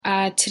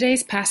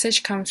Today's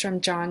passage comes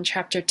from John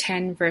chapter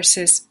 10,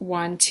 verses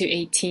 1 to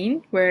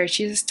 18, where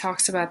Jesus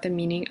talks about the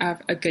meaning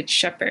of a good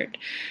shepherd.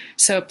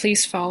 So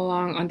please follow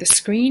along on the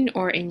screen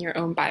or in your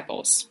own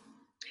Bibles.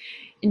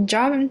 In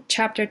John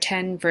chapter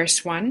 10,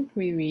 verse 1,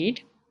 we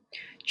read,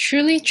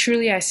 "Truly,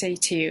 truly, I say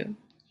to you,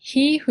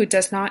 he who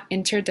does not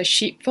enter the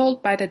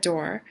sheepfold by the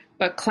door,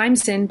 but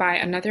climbs in by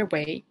another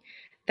way,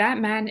 that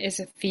man is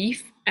a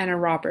thief and a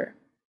robber.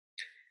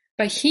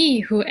 But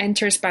he who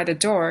enters by the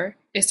door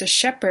is the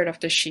shepherd of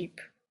the sheep.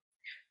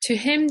 To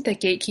him the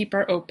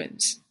gatekeeper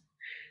opens.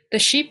 The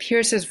sheep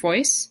hears his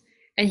voice,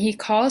 and he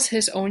calls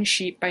his own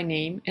sheep by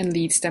name and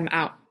leads them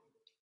out.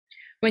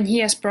 When he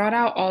has brought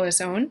out all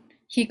his own,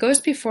 he goes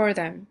before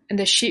them, and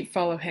the sheep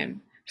follow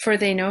him, for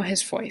they know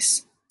his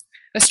voice.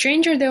 A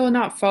stranger they will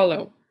not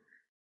follow,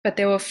 but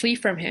they will flee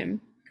from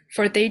him,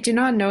 for they do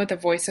not know the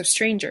voice of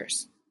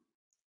strangers."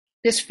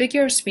 This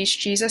figure of speech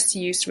Jesus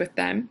used with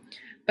them,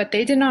 but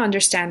they did not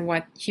understand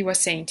what he was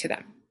saying to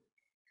them.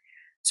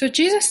 So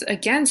Jesus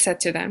again said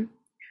to them,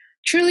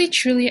 "Truly,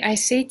 truly, I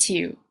say to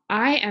you,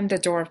 I am the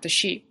door of the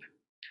sheep.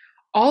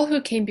 All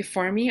who came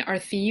before me are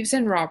thieves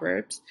and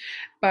robbers,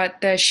 but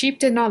the sheep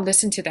did not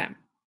listen to them.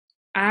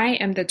 I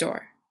am the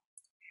door.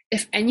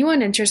 If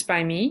anyone enters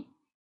by me,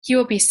 he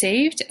will be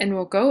saved and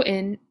will go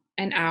in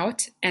and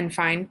out and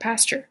find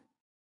pasture.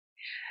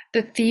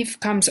 The thief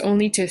comes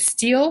only to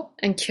steal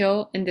and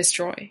kill and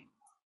destroy.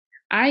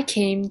 I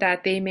came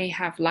that they may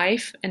have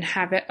life and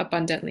have it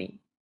abundantly.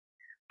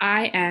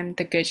 I am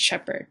the good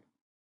shepherd.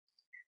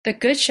 The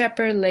good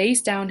shepherd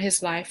lays down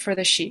his life for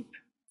the sheep.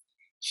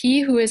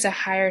 He who is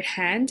a hired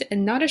hand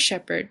and not a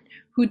shepherd,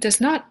 who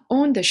does not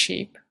own the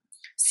sheep,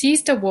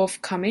 sees the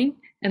wolf coming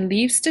and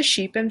leaves the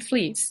sheep and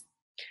flees,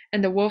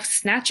 and the wolf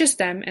snatches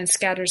them and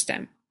scatters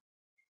them.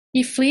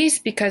 He flees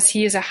because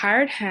he is a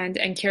hired hand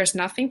and cares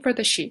nothing for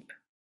the sheep.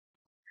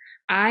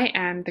 I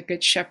am the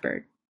good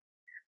shepherd.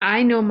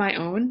 I know my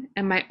own,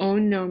 and my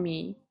own know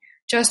me,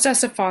 just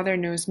as the Father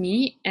knows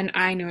me, and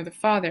I know the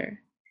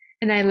Father,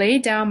 and I lay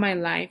down my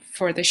life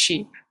for the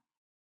sheep.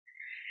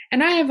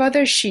 And I have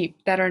other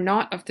sheep that are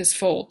not of this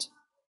fold.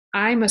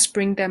 I must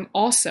bring them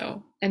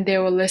also, and they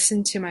will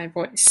listen to my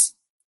voice.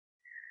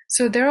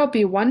 So there will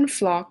be one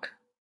flock,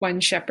 one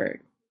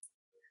shepherd.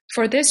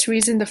 For this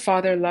reason the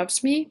Father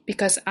loves me,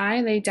 because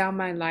I lay down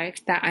my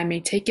life that I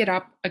may take it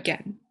up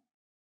again.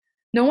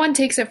 No one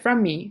takes it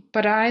from me,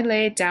 but I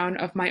lay it down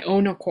of my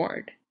own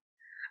accord.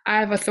 I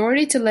have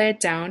authority to lay it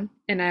down,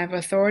 and I have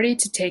authority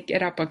to take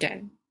it up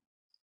again.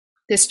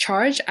 This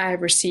charge I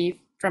have received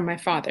from my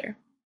Father."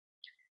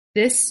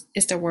 This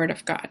is the word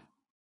of God.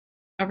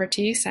 Over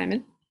to you,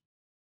 Simon.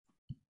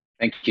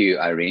 Thank you,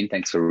 Irene.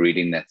 Thanks for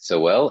reading that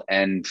so well.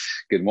 And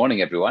good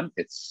morning, everyone.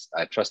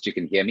 I trust you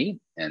can hear me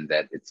and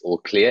that it's all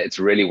clear. It's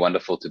really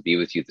wonderful to be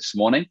with you this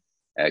morning.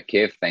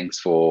 Kev, thanks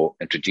for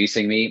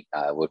introducing me.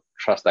 I will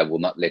trust I will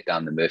not let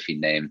down the Murphy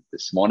name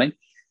this morning.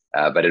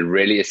 But it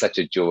really is such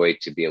a joy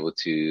to be able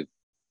to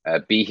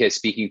be here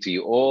speaking to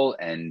you all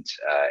and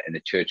in the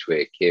church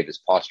where Kev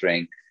is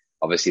pastoring.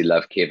 Obviously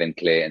love Kev and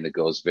Claire and the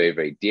girls very,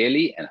 very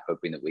dearly and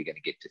hoping that we're going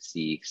to get to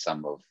see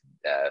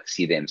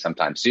them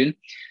sometime soon.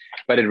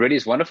 But it really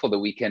is wonderful that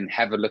we can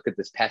have a look at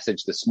this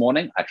passage this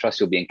morning. I trust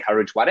you'll be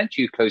encouraged. Why don't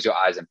you close your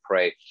eyes and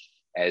pray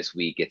as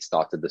we get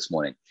started this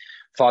morning.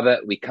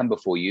 Father, we come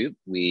before you.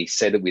 We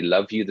say that we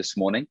love you this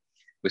morning.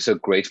 We're so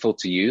grateful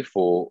to you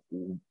for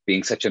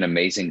being such an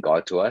amazing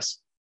God to us.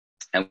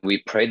 And we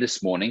pray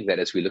this morning that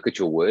as we look at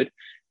your word,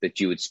 that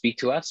you would speak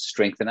to us,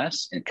 strengthen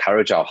us,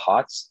 encourage our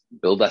hearts,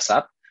 build us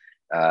up,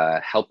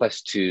 help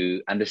us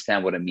to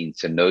understand what it means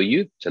to know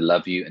you, to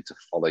love you, and to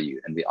follow you.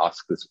 And we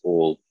ask this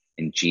all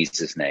in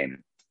Jesus'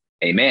 name.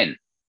 Amen.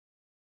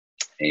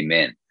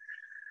 Amen.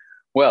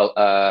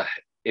 Well,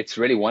 it's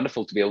really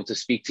wonderful to be able to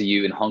speak to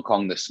you in Hong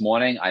Kong this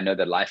morning. I know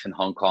that life in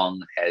Hong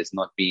Kong has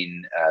not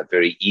been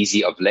very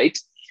easy of late,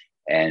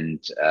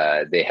 and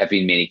there have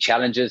been many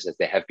challenges as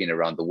there have been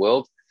around the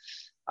world.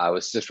 I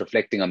was just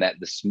reflecting on that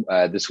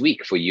this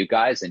week for you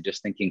guys and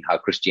just thinking how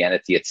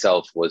Christianity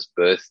itself was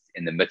birthed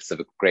in the midst of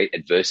a great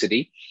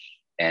adversity,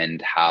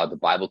 and how the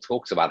Bible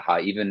talks about how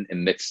even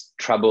amidst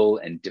trouble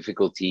and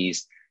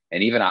difficulties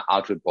and even our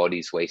outward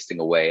bodies wasting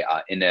away,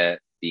 our inner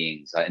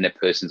beings, our inner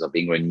persons are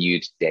being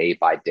renewed day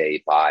by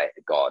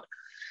God.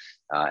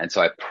 And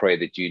so I pray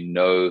that you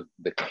know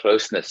the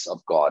closeness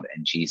of God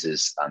and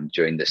Jesus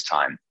during this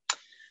time.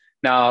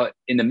 Now,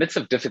 in the midst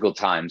of difficult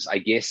times, I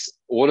guess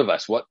all of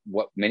us, what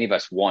many of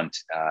us want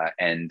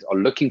and are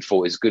looking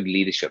for is good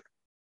leadership.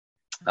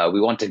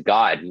 We want a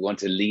guide, we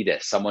want a leader,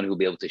 someone who will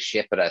be able to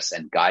shepherd us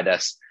and guide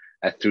us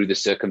through the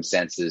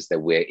circumstances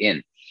that we're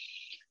in.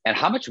 And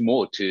how much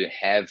more to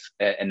have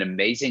an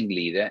amazing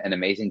leader, an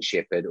amazing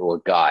shepherd or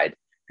guide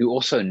who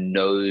also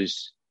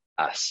knows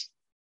us.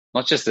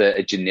 Not just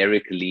a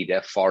generic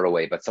leader far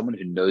away, but someone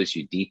who knows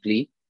you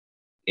deeply,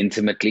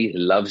 intimately,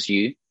 loves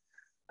you,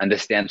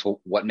 understands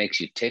what makes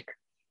you tick,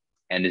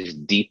 and is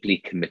deeply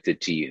committed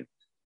to you.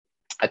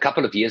 A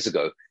couple of years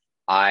ago,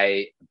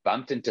 I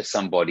bumped into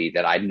somebody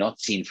that I'd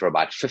not seen for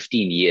about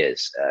 15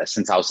 years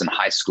since I was in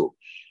high school.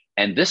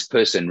 And this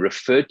person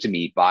referred to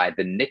me by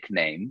the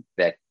nickname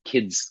that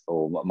kids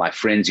or my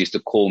friends used to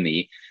call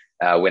me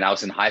when I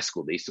was in high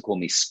school. They used to call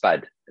me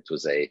Spud. It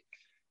was I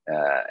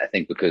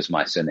think because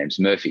my surname's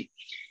Murphy.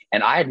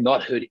 And I had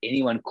not heard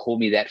anyone call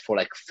me that for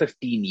like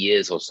 15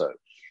 years or so.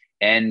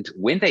 And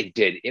when they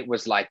did, it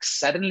was like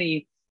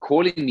suddenly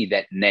calling me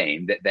that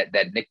name,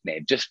 that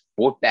nickname, just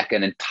brought back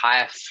an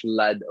entire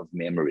flood of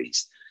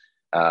memories.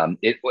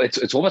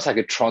 It's almost like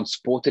it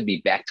transported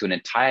me back to an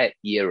entire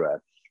era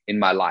in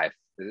my life,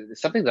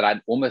 something that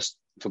I'd almost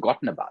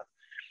forgotten about.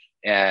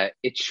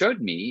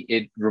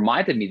 It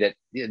reminded me that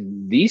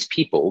these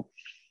people,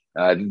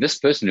 this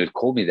person who had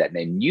called me that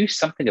name, knew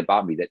something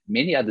about me that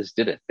many others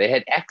didn't. They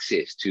had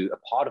access to a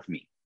part of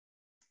me,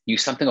 knew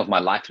something of my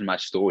life and my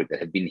story that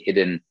had been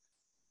hidden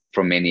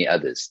from many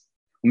others.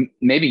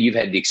 Maybe you've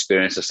had the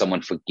experience of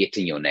someone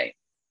forgetting your name.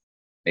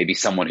 Maybe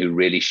someone who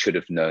really should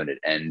have known it,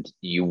 and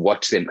you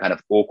watch them kind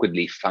of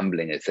awkwardly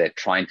fumbling as they're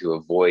trying to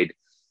avoid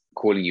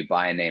calling you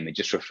by a name and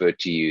just refer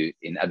to you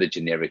in other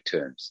generic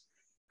terms.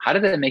 How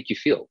did that make you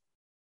feel?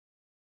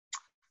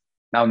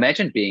 Now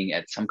imagine being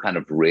at some kind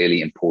of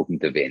really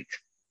important event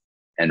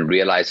and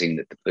realizing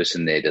that the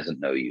person there doesn't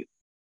know you.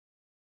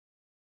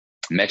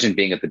 Imagine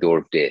being at the door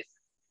of death.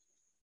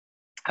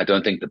 I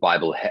don't think the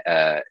Bible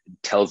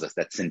tells us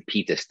that St.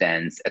 Peter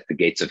stands at the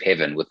gates of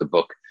heaven with the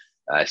book,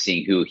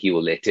 seeing who he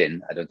will let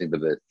in. I don't think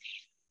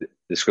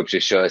the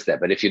scriptures show us that.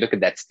 But if you look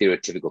at that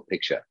stereotypical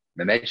picture,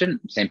 imagine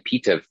St.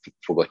 Peter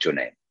forgot your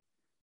name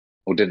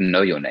or didn't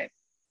know your name.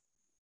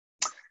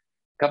 A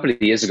couple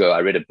of years ago,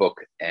 I read a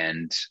book,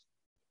 and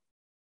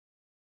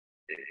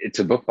it's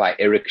a book by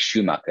Eric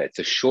Schumacher. It's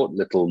a short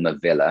little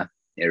novella,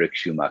 Eric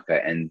Schumacher,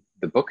 and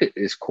the book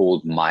is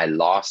called My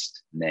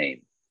Last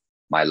Name.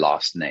 My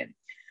Last Name.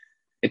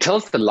 It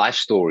tells the life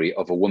story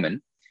of a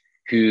woman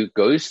who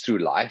goes through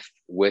life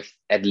with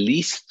at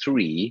least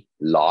 3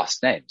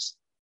 last names.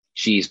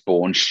 She's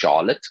born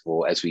Charlotte,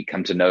 or as we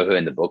come to know her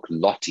in the book,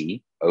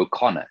 Lottie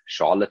O'Connor,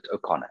 Charlotte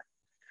O'Connor.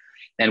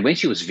 And when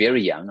she was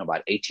very young,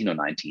 about 18 or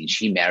 19,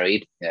 she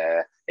married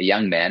a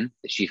young man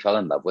that she fell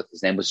in love with.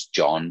 His name was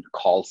John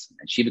Carlson,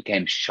 and she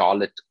became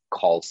Charlotte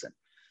Carlson.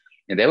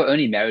 And they were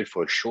only married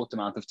for a short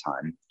amount of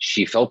time.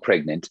 She fell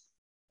pregnant,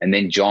 and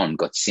then John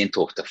got sent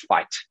off to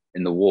fight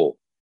in the war.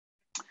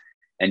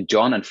 And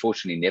John,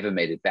 unfortunately, never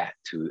made it back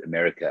to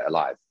America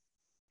alive.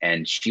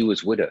 And she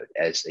was widowed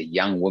as a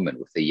young woman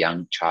with a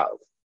young child,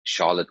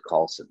 Charlotte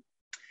Carlson.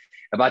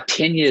 About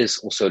 10 years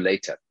or so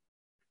later,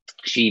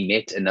 she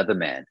met another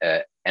man,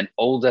 an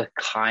older,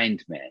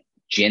 kind man,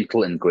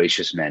 gentle and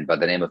gracious man by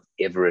the name of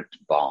Everett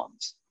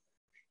Barnes.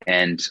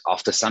 And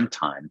after some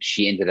time,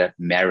 she ended up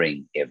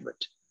marrying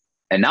Everett.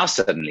 And now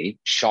suddenly,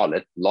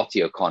 Charlotte,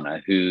 Lottie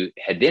O'Connor, who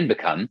had then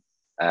become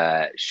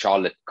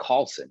Charlotte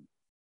Carlson,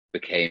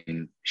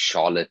 became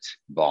Charlotte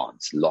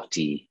Barnes,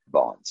 Lottie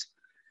Barnes.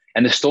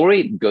 And the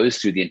story goes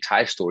through the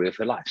entire story of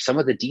her life, some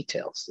of the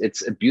details.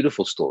 It's a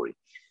beautiful story,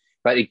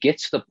 but it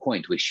gets to the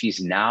point where she's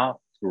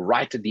now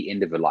right at the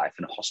end of her life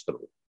in a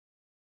hospital.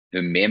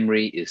 Her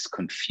memory is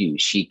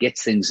confused. She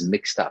gets things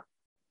mixed up.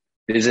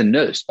 There's a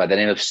nurse by the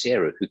name of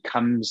Sarah who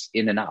comes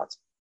in and out,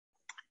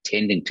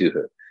 tending to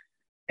her.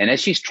 And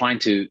as she's trying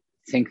to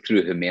think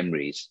through her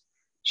memories,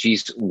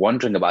 she's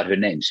wondering about her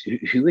names.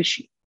 Who is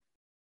she?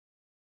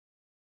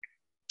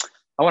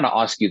 I want to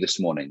ask you this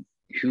morning,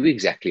 who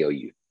exactly are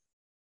you?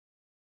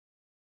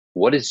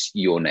 What is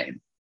your name?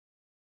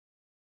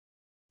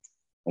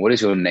 What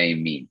does your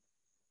name mean?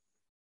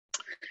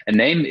 A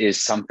name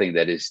is something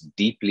that is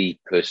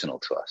deeply personal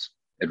to us.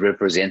 It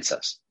represents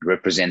us. It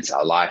represents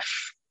our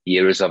life,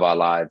 years of our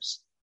lives.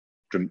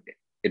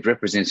 It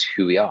represents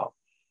who we are.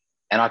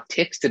 And our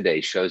text today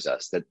shows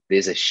us that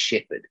there's a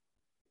shepherd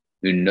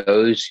who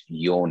knows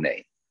your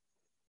name.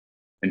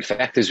 In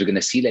fact, as we're going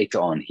to see later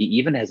on, he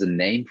even has a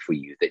name for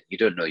you that you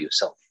don't know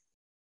yourself.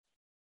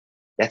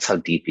 That's how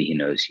deeply he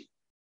knows you.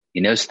 He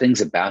knows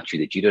things about you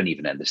that you don't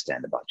even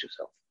understand about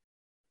yourself.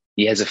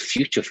 He has a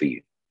future for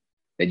you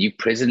that you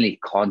presently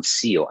can't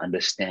see or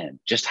understand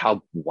just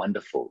how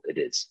wonderful it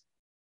is.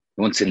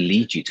 He wants to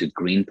lead you to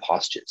green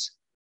pastures.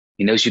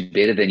 He knows you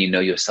better than you know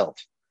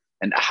yourself.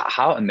 And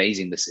how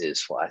amazing this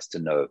is for us to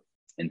know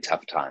in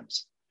tough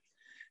times.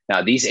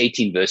 Now, these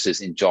 18 verses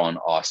in John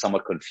are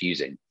somewhat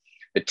confusing.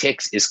 The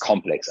text is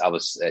complex. I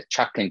was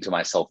chuckling to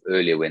myself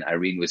earlier when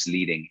Irene was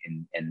leading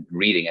and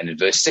reading. And in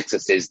verse 6,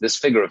 it says, this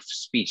figure of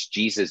speech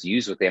Jesus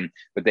used with them,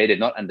 but they did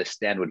not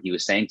understand what he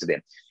was saying to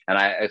them. And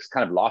I was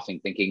kind of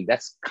laughing, thinking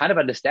that's kind of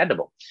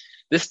understandable.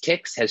 This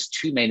text has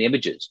 2 main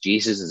images.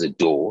 Jesus is a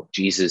door.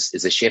 Jesus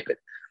is a shepherd.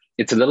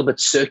 It's a little bit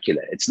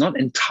circular. It's not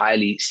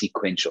entirely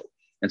sequential.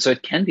 And so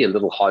it can be a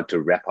little hard to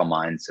wrap our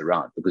minds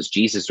around because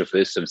Jesus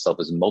refers to himself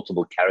as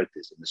multiple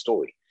characters in the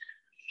story.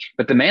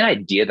 But the main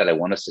idea that I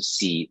want us to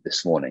see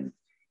this morning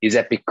is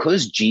that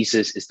because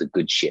Jesus is the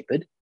good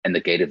shepherd and the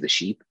gate of the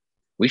sheep,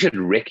 we should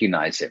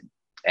recognize him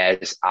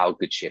as our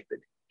good shepherd,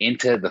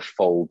 enter the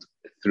fold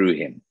through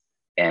him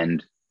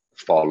and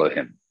follow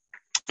him.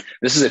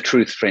 This is a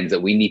truth, friends,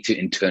 that we need to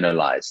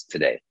internalize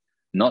today,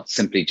 not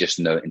simply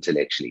just know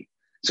intellectually.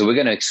 So we're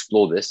going to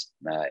explore this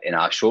in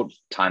our short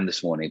time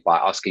this morning by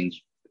asking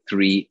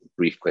 3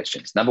 brief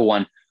questions. Number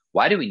 1,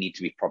 why do we need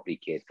to be properly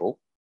cared for?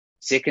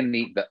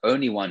 Secondly, the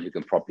only one who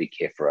can properly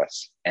care for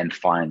us. And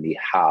finally,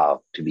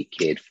 how to be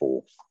cared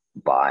for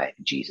by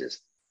Jesus.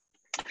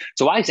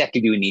 So why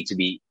exactly do we need to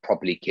be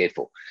properly cared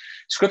for?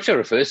 Scripture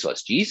refers to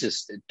us.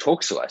 Jesus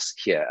talks to us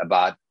here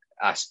about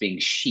us being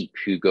sheep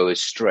who go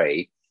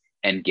astray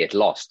and get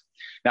lost.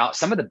 Now,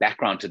 some of the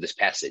background to this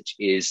passage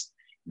is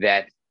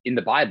that in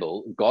the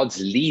Bible, God's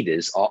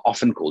leaders are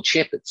often called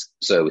shepherds.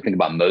 So we think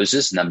about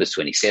Moses, Numbers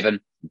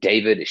 27,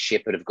 David, a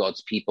shepherd of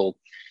God's people.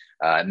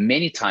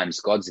 Many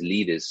times God's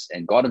leaders,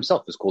 and God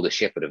himself is called a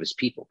shepherd of his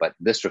people, but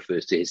this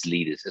refers to his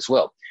leaders as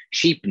well.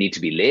 Sheep need to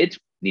be led,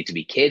 need to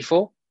be cared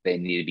for, they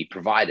need to be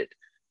provided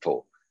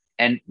for.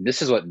 And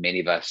this is what many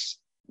of us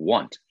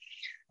want.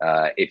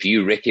 If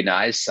you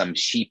recognize some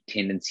sheep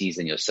tendencies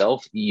in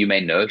yourself, you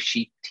may know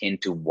sheep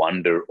tend to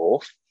wander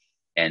off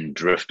and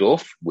drift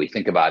off. We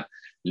think about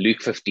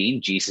Luke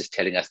 15, Jesus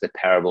telling us the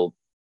parable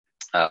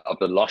of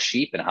the lost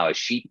sheep and how a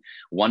sheep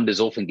wanders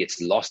off and gets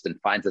lost and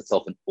finds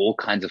itself in all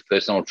kinds of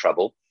personal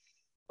trouble.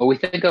 Or we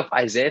think of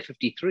Isaiah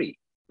 53,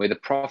 where the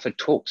prophet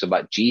talks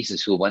about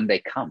Jesus who will one day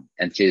come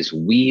and says,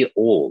 we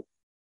all,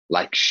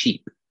 like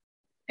sheep,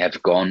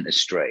 have gone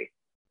astray.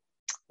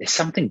 There's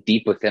something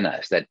deep within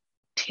us that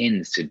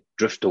tends to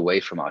drift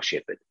away from our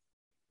shepherd,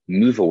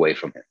 move away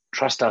from him,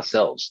 trust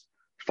ourselves,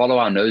 follow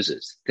our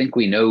noses, think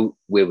we know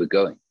where we're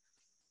going.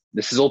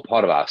 This is all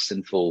part of our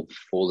sinful,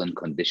 fallen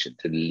condition,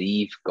 to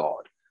leave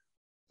God,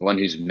 the one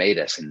who's made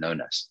us and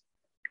known us.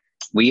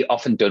 We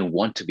often don't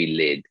want to be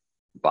led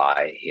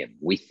by him.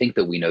 We think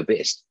that we know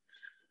best.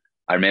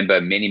 I remember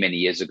many, many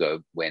years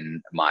ago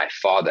when my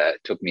father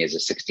took me as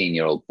a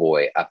 16-year-old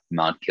boy up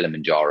Mount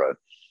Kilimanjaro.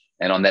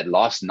 And on that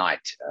last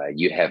night,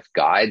 you have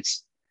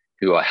guides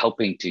who are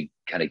helping to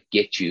kind of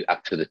get you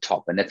up to the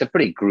top. And that's a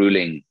pretty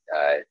grueling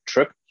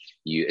trip.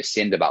 You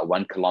ascend about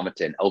 1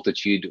 kilometer in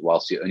altitude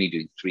whilst you're only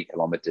doing 3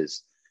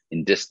 kilometers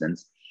in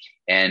distance.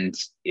 And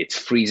it's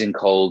freezing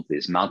cold.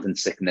 There's mountain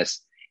sickness.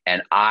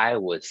 And I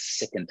was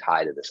sick and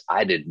tired of this.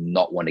 I did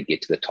not want to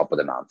get to the top of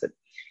the mountain.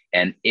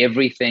 And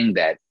everything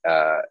that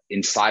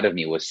inside of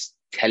me was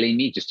telling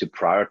me just to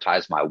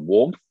prioritize my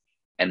warmth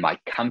and my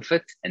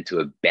comfort and to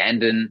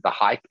abandon the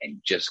hike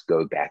and just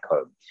go back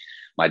home.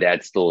 My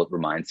dad still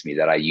reminds me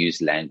that I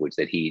used language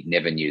that he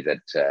never knew,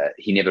 that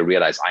he never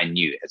realized I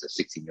knew as a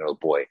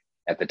 16-year-old boy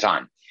at the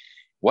time.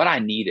 What I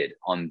needed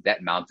on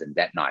that mountain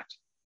that night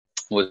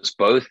was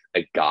both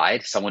a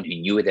guide, someone who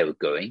knew where they were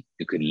going,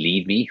 who could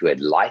lead me, who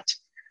had light,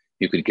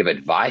 who could give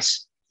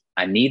advice.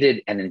 I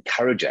needed an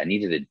encourager. I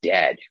needed a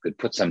dad who could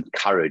put some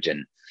courage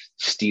and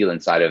steel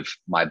inside of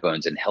my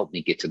bones and help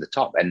me get to the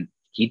top. And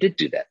he did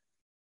do that.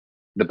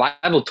 The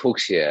Bible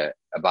talks here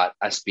about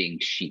us being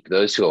sheep.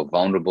 Those who are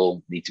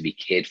vulnerable need to be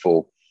cared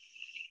for.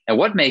 And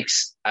what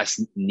makes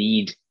us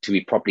need to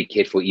be properly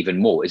cared for even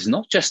more is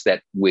not just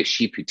that we're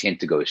sheep who tend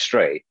to go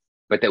astray,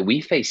 but that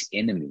we face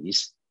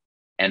enemies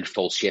and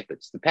false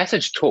shepherds. The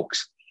passage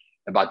talks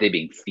about there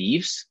being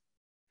thieves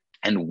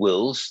and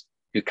wolves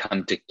who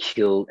come to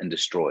kill and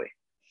destroy.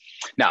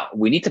 Now,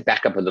 we need to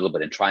back up a little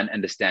bit and try and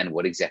understand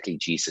what exactly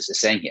Jesus is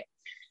saying here.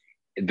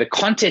 The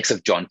context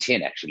of John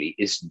 10 actually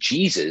is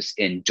Jesus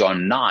in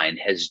John 9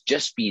 has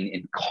just been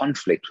in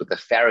conflict with the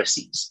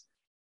Pharisees.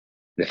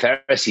 The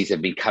Pharisees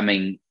have been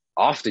coming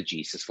after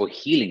Jesus for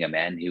healing a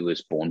man who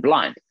was born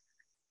blind.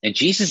 And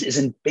Jesus is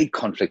in big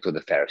conflict with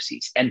the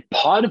Pharisees. And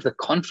part of the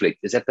conflict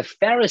is that the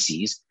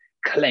Pharisees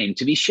claim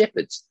to be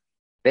shepherds.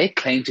 They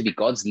claim to be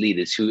God's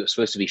leaders who are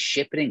supposed to be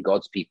shepherding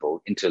God's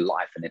people into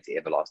life and into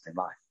everlasting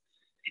life.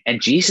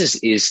 And Jesus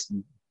is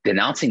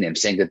denouncing them,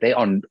 saying that they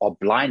are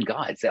blind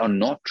guides. They are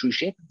not true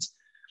shepherds.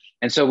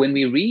 And so when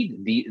we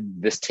read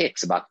this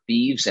text about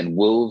thieves and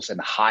wolves and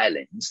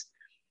hirelings,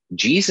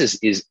 Jesus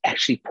is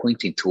actually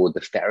pointing toward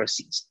the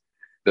Pharisees,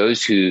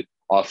 those who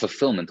are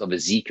fulfillment of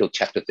Ezekiel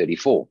chapter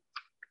 34.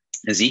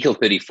 Ezekiel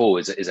 34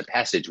 is a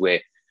passage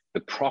where the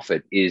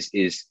prophet is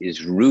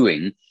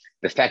rueing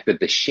the fact that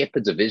the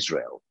shepherds of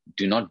Israel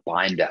do not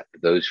bind up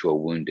those who are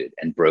wounded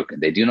and broken.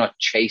 They do not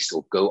chase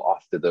or go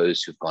after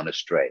those who've gone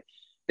astray.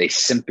 They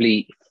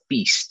simply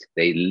feast.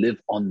 They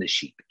live on the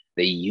sheep.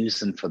 They use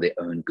them for their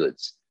own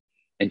goods.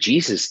 And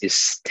Jesus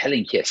is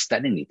telling here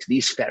stunningly to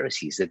these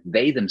Pharisees that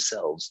they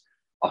themselves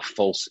are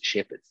false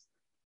shepherds.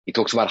 He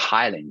talks about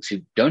hirelings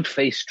who don't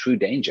face true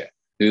danger,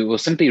 who will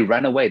simply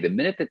run away the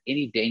minute that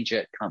any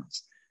danger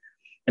comes.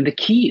 And the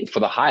key for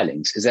the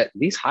hirelings is that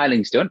these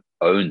hirelings don't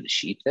own the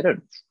sheep. They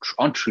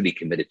aren't truly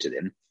committed to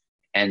them.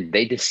 And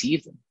they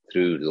deceive them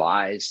through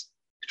lies,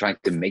 trying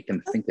to make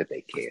them think that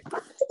they care.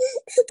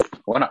 I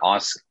want to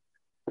ask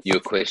you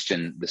a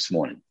question this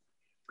morning.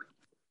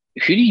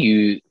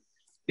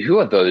 Who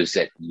are those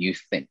that you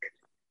think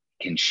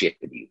can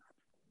shepherd you?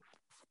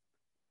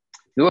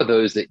 Who are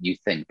those that you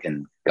think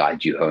can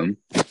guide you home,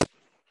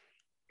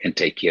 can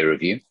take care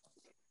of you,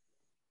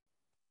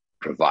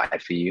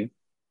 provide for you,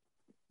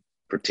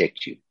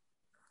 protect you?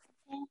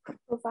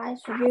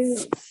 provides for you.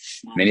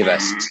 Many of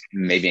us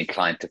may be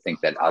inclined to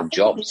think that our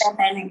jobs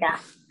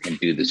can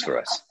do this for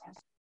us.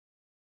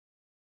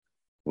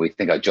 We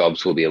think our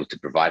jobs will be able to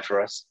provide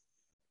for us,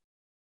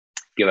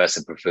 give us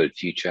a preferred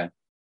future.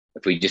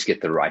 If we just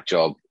get the right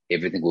job,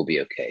 everything will be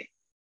okay.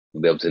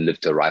 We'll be able to live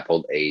to a ripe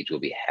old age. We'll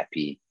be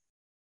happy.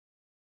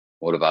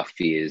 All of our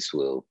fears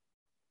will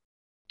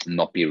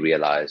not be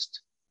realized.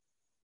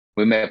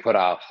 We may put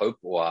our hope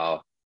or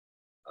our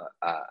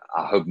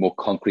hope more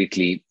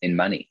concretely in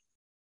money,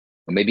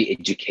 or maybe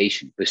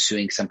education,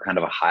 pursuing some kind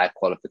of a higher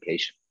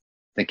qualification,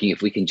 thinking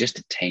if we can just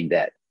attain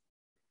that,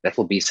 that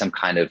will be some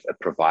kind of a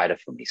provider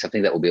for me,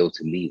 something that will be able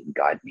to lead and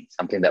guide me,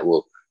 something that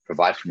will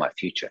provide for my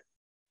future.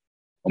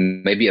 Or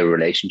maybe a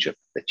relationship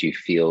that you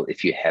feel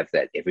if you have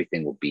that,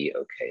 everything will be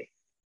okay.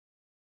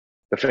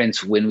 But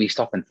friends, when we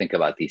stop and think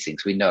about these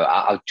things, we know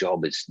our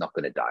job is not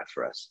going to die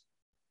for us.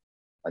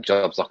 Our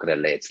job's not going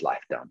to lay its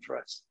life down for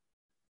us.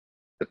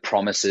 The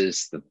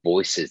promises, the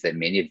voices that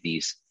many of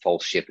these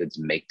false shepherds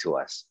make to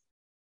us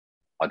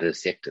are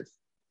deceptive.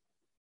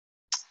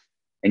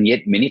 And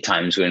yet many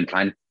times we're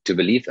inclined to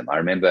believe them. I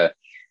remember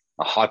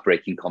a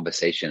heartbreaking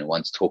conversation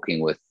once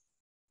talking with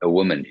a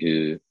woman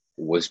who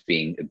was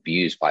being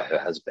abused by her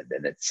husband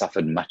and had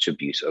suffered much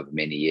abuse over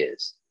many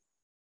years.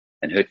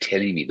 And her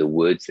telling me the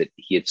words that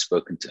he had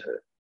spoken to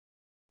her,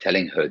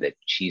 telling her that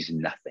she's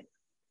nothing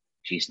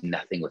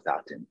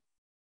without him.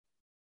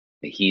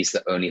 That he's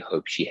the only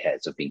hope she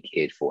has of being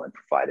cared for and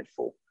provided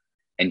for.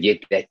 And yet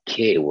that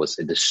care was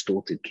a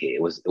distorted care.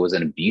 It was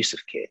an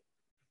abusive care.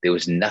 There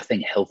was nothing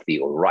healthy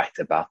or right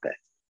about that.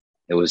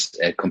 It was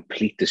a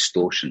complete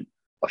distortion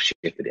of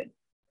shepherding,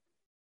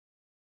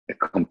 a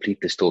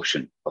complete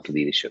distortion of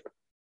leadership.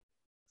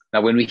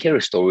 Now, when we hear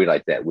a story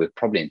like that, we're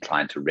probably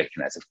inclined to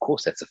recognize, of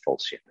course, that's a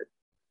false shepherd.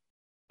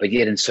 But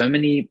yet in so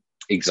many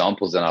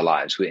examples in our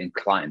lives, we're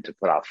inclined to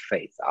put our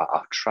faith,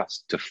 our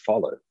trust, to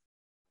follow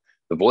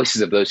the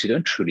voices of those who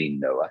don't truly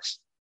know us,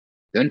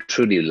 don't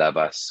truly love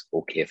us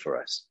or care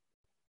for us.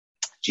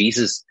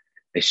 Jesus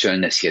is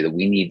showing us here that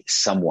we need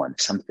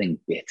something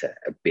better,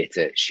 a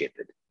better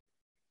shepherd.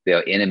 There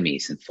are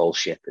enemies and false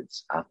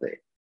shepherds out there.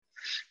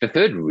 The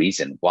third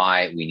reason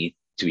why we need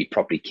to be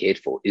properly cared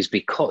for is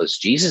because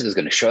Jesus is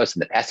going to show us in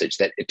the passage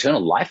that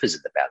eternal life is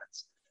in the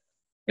balance.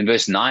 In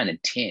verse 9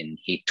 and 10,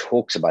 he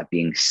talks about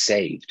being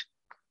saved.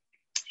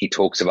 He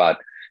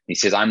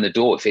says, I'm the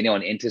door. If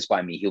anyone enters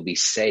by me, he'll be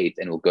saved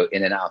and will go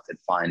in and out and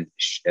find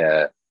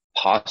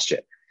pasture.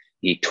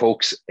 He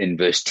talks in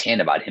verse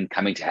 10 about him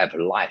coming to have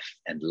life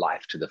and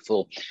life to the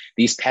full.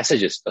 These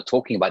passages are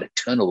talking about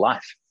eternal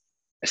life,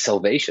 a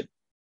salvation.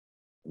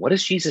 What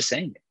is Jesus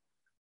saying?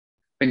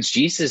 Friends,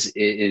 Jesus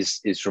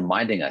is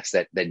reminding us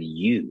that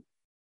you,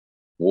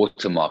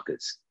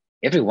 watermarkers,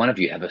 every one of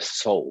you have a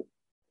soul.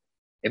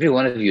 Every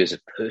one of you is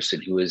a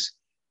person who is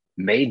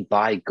made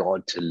by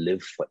God to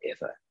live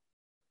forever.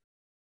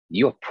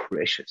 You're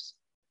precious.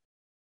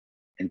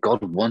 And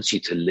God wants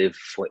you to live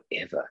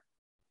forever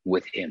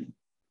with him.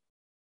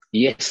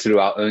 Yes, through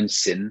our own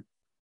sin,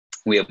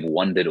 we have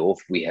wandered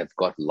off. We have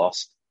got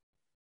lost.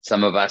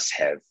 Some of us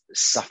have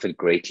suffered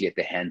greatly at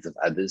the hands of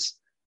others.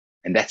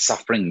 And that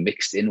suffering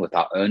mixed in with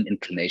our own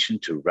inclination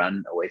to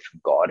run away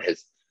from God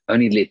has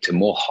only led to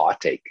more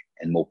heartache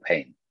and more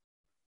pain.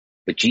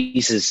 But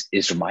Jesus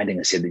is reminding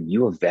us here that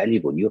you are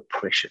valuable, you are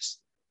precious.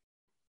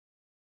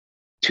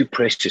 Too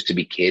precious to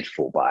be cared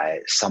for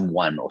by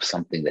someone or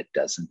something that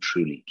doesn't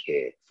truly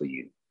care for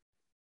you.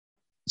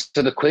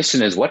 So the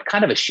question is, what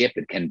kind of a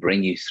shepherd can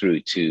bring you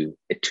through to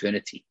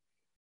eternity?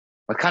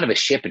 What kind of a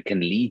shepherd can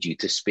lead you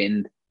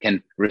to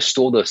can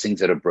restore those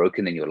things that are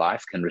broken in your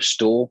life, can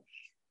restore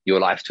your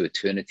life to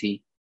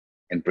eternity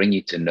and bring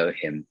you to know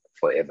him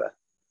forever?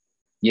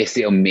 Yes,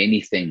 there are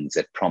many things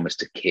that promise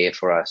to care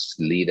for us,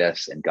 lead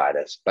us, and guide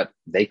us, but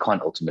they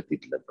can't ultimately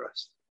deliver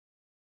us.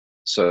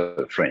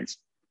 So, friends,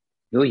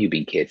 who are you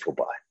being cared for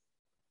by?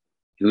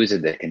 Who is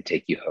it that can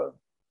take you home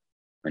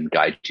and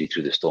guide you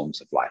through the storms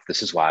of life?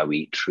 This is why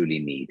we truly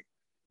need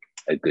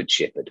a good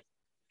shepherd.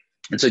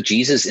 And so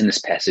Jesus in this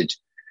passage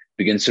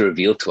begins to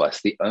reveal to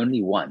us the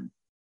only one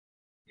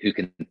who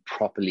can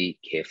properly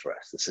care for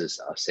us. This is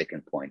our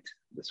second point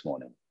this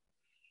morning.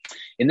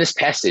 In this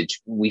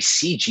passage, we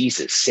see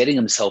Jesus setting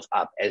himself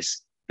up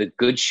as the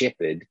good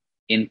shepherd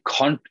in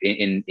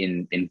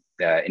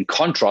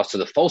contrast to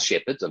the false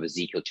shepherds of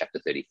Ezekiel chapter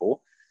 34,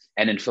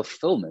 and in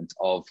fulfillment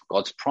of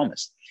God's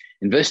promise.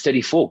 In verse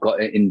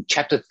 34, in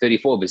chapter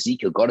 34 of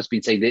Ezekiel, God has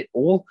been saying that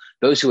all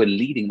those who are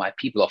leading my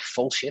people are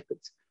false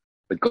shepherds.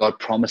 But God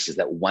promises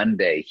that one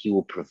day he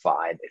will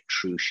provide a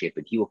true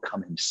shepherd. He will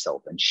come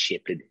himself and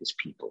shepherd his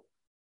people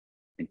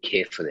and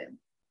care for them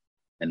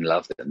and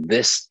love them.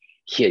 This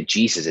here,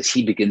 Jesus, as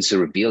he begins to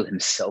reveal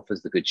himself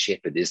as the good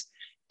shepherd, is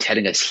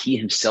telling us he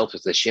himself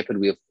is the shepherd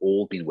we have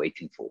all been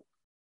waiting for.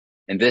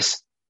 And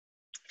this,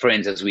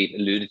 friends, as we've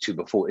alluded to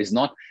before, is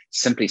not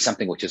simply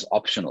something which is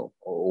optional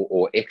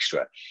or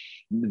extra.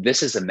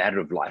 This is a matter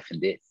of life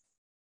and death.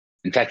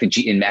 In fact,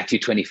 in Matthew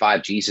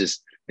 25,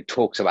 Jesus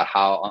talks about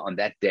how on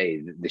that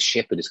day, the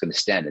shepherd is going to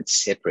stand and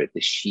separate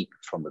the sheep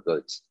from the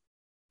goats.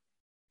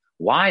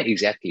 Why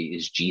exactly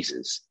is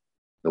Jesus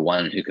the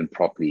one who can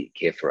properly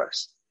care for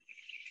us?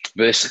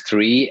 Verse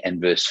 3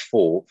 and verse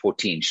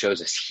 14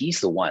 shows us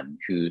he's the one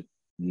who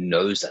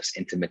knows us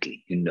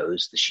intimately, who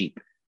knows the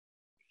sheep.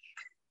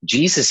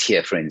 Jesus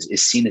here, friends,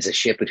 is seen as a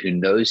shepherd who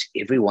knows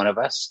every one of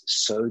us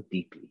so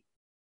deeply.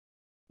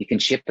 He can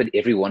shepherd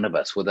every one of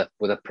us with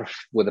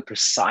a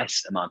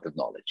precise amount of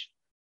knowledge.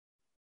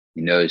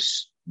 He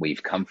knows where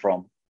you've come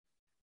from,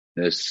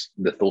 knows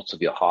the thoughts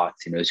of your heart,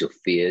 he knows your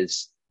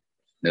fears,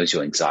 knows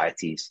your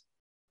anxieties.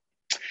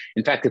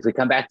 In fact, if we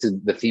come back to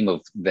the theme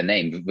of the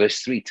name, verse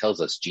 3 tells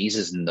us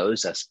Jesus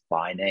knows us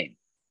by name.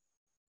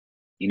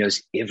 He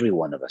knows every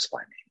one of us by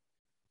name.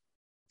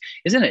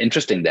 Isn't it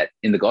interesting that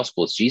in the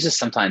Gospels, Jesus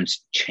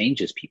sometimes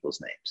changes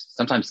people's names,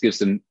 sometimes gives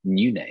them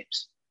new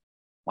names?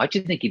 Why do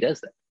you think he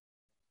does that?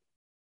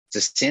 It's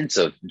a sense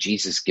of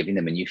Jesus giving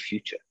them a new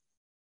future,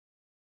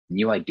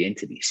 new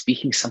identity,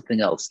 speaking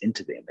something else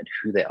into them and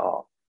who they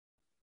are.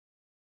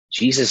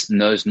 Jesus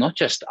knows not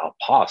just our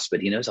past, but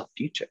he knows our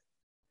future.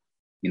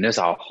 He knows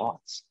our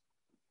hearts.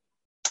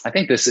 I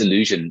think this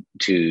allusion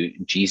to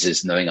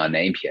Jesus knowing our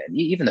name here, and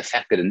even the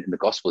fact that in the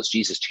Gospels,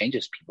 Jesus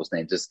changes people's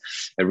names, is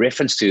a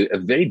reference to a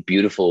very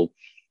beautiful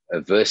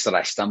verse that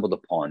I stumbled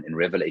upon in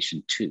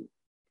Revelation 2,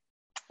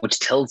 which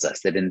tells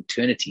us that in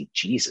eternity,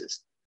 Jesus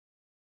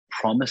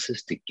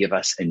promises to give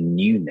us a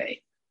new name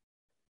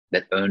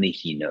that only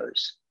he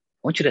knows.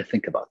 I want you to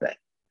think about that.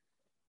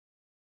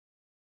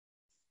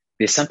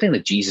 There's something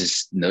that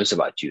Jesus knows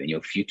about you and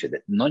your future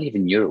that not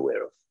even you're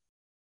aware of.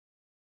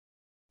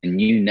 A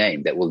new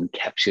name that will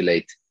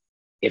encapsulate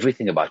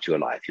everything about your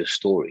life, your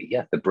story.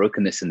 Yeah, the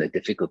brokenness and the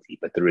difficulty,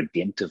 but the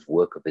redemptive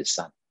work of his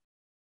son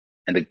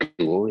and the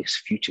glorious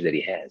future that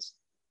he has.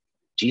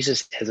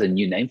 Jesus has a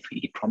new name for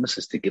you. He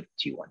promises to give it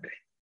to you one day.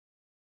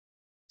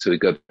 So we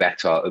go back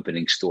to our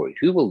opening story.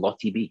 Who will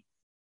Lottie be?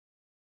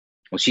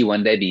 Will she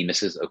one day be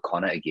Mrs.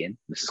 O'Connor again,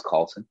 Mrs.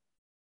 Carlton,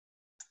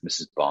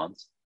 Mrs.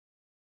 Barnes?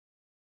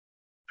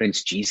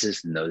 Friends,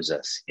 Jesus knows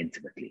us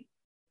intimately.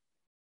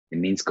 It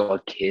means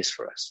God cares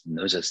for us,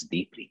 knows us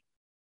deeply.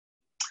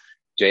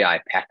 J.I.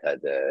 Packer,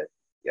 the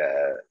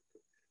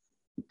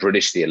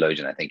British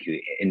theologian, I think, who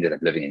ended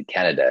up living in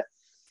Canada,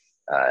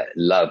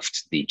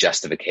 loved the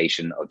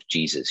justification of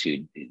Jesus,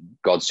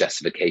 God's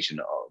justification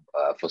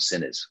for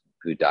sinners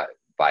who died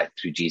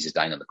through Jesus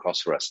dying on the cross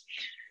for us.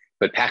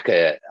 But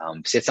Packer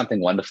said something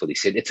wonderful. He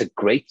said, it's a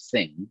great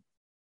thing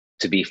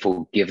to be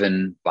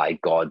forgiven by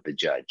God the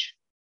judge,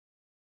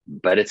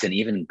 but it's an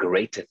even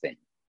greater thing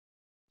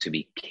to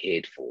be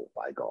cared for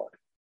by God.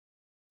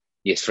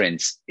 Yes,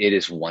 friends, it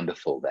is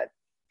wonderful that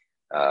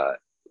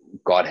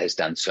God has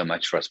done so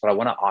much for us. But I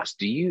want to ask,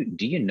 do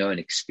you know and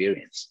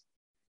experience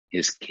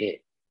his care?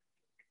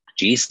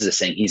 Jesus is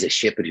saying he's a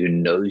shepherd who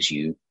knows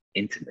you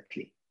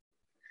intimately.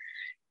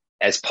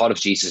 As part of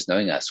Jesus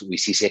knowing us, we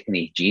see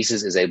secondly,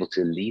 Jesus is able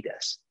to lead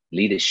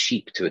his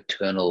sheep to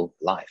eternal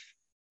life.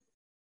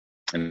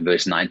 In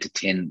verse 9 to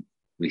 10,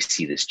 we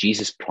see this.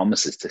 Jesus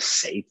promises to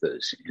save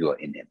those who are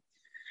in him.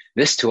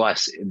 This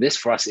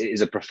for us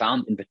is a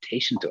profound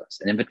invitation to us,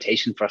 an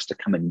invitation for us to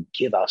come and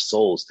give our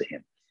souls to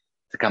him,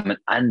 to come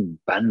and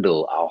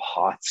unbundle our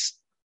hearts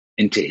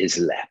into his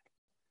lap,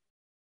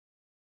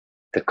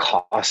 to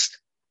cast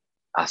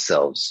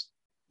ourselves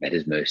at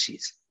his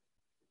mercies.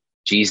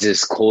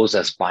 Jesus calls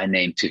us by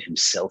name to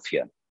himself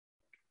here.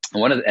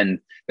 And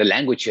the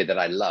language here that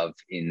I love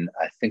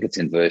I think it's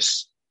in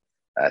verse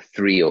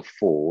 3 or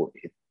 4,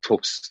 it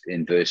talks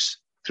in verse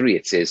 3,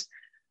 it says,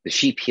 the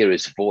sheep hear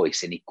his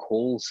voice and he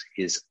calls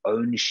his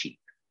own sheep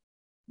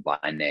by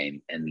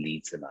name and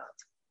leads them out.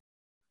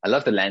 I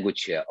love the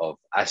language here of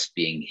us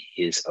being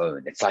his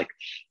own. It's like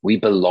we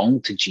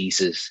belong to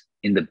Jesus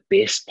in the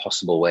best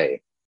possible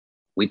way.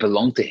 We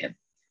belong to him.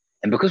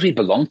 And because we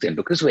belong to him,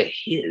 because we're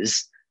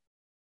his,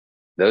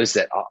 those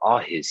that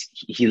are his,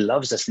 he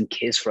loves us and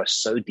cares for us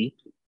so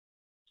deeply.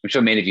 I'm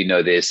sure many of you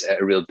know there's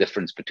a real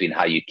difference between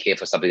how you care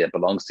for something that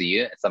belongs to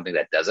you and something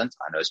that doesn't.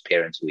 I know as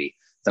parents, we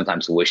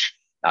sometimes wish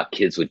our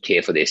kids would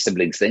care for their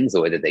siblings' things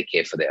or whether they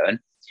care for their own.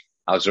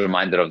 I was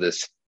reminded of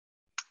this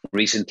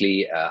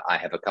recently. I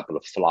have a couple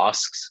of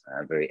flasks,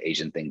 a very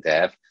Asian thing to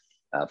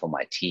have for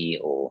my tea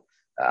or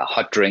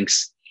hot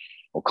drinks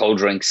or cold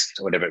drinks,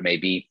 or whatever it may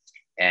be.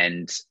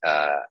 And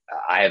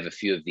I have a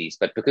few of these,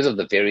 but because of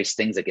the various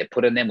things that get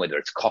put in them, whether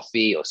it's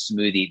coffee or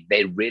smoothie,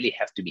 they really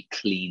have to be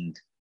cleaned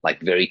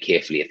like very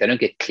carefully. If they don't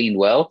get cleaned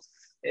well,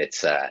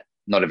 it's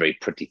not a very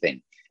pretty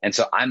thing. And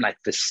so I'm like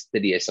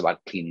fastidious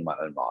about cleaning my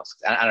own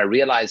masks. And I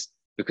realize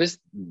because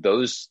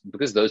those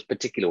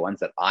particular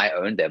ones that I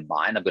own, they're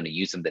mine, I'm going to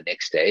use them the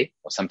next day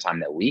or sometime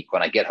that week.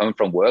 When I get home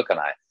from work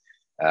and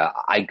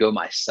I go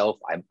myself,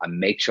 I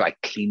make sure I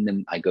clean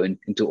them. I go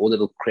into all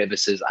little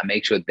crevices. I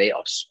make sure they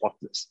are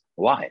spotless.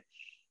 Why?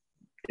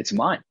 It's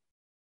mine.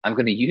 I'm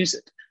going to use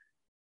it.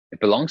 It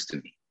belongs to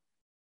me.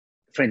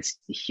 Friends,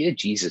 here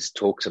Jesus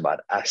talks about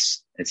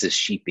us as his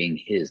sheep being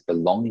his,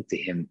 belonging to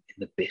him in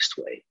the best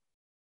way.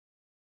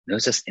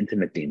 Knows us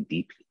intimately and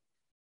deeply.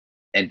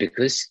 And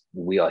because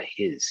we are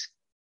his,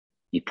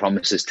 he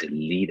promises to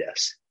lead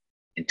us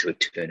into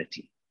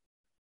eternity.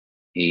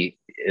 He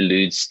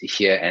alludes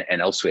here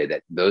and elsewhere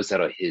that those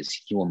that are his,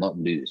 he will not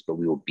lose, but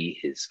we will be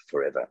his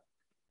forever.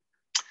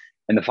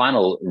 And the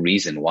final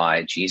reason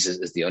why Jesus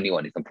is the only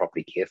one who can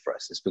properly care for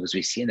us is because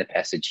we see in the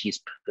passage,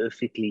 he's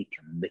perfectly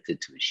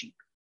committed to his sheep,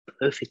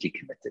 perfectly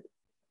committed.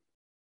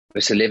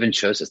 Verse 11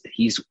 shows us that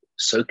he's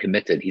so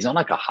committed. He's not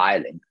like a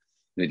hireling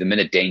who the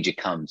minute danger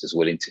comes is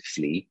willing to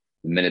flee.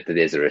 The minute that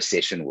there's a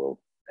recession will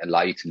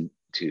allow you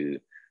to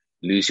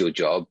lose your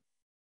job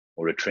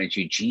or retrench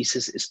you.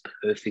 Jesus is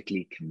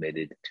perfectly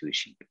committed to his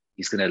sheep.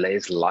 He's going to lay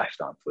his life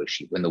down for his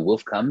sheep. When the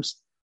wolf comes,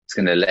 he's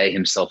going to lay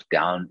himself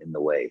down in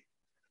the way.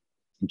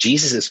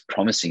 Jesus is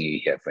promising you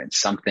here, friends,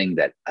 something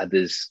that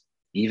others,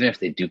 even if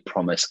they do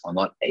promise, are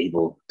not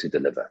able to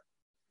deliver.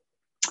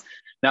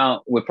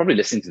 Now, we're probably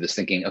listening to this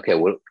thinking, okay,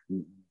 well,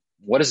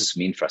 what does this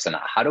mean for us? And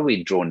how do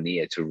we draw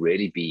near to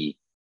really be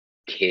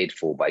cared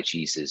for by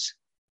Jesus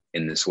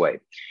in this way?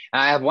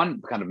 And I have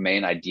one kind of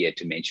main idea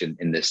to mention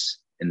in this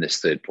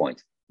third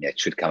point. Yeah, it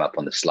should come up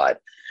on the slide.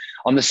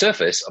 On the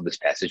surface of this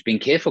passage, being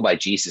cared for by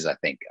Jesus, I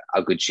think,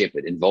 our good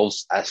shepherd,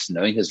 involves us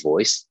knowing his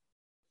voice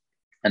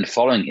and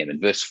following him. In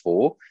verse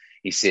 4,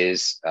 he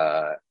says,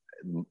 the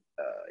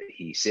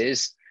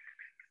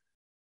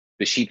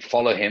sheep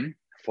follow him,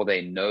 for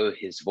they know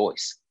his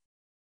voice.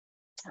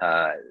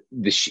 At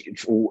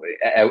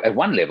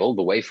one level,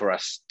 the way for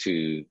us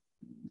to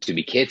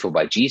be cared for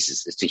by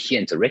Jesus is to hear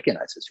and to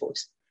recognize his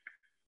voice.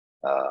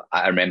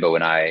 I remember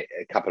a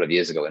couple of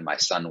years ago, when my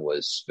son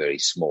was very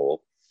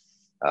small,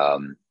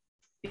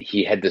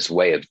 he had this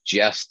way of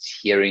just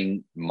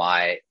hearing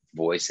my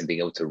voice and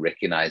being able to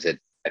recognize it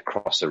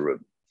across a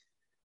room.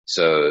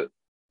 So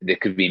there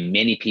could be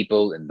many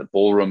people in the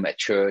ballroom at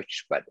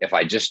church, but if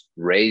I just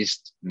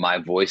raised my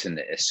voice in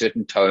a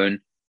certain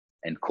tone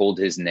and called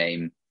his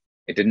name,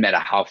 it didn't matter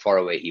how far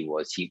away he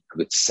was, he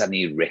could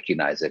suddenly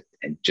recognize it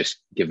and just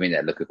give me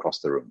that look across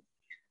the room.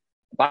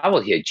 The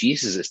Bible here,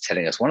 Jesus is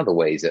telling us one of the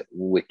ways that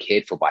we're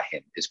cared for by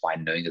him is by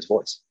knowing his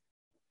voice,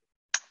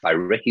 by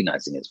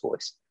recognizing his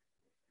voice.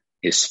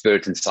 His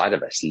spirit inside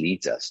of us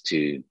leads us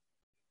to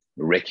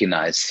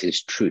recognize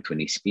his truth when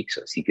he speaks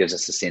to us. He gives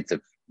us a sense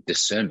of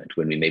discernment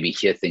when we maybe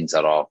hear things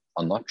that are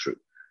not true.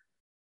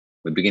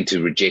 We begin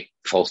to reject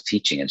false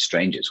teaching and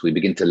strangers. We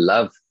begin to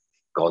love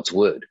God's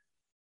word.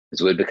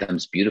 His word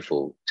becomes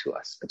beautiful to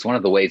us. It's one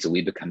of the ways that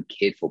we become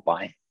cared for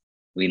by him.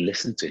 We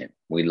listen to him.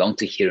 We long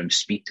to hear him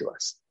speak to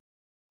us.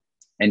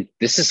 And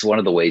this is one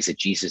of the ways that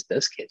Jesus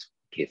does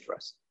care for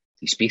us.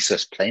 He speaks to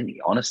us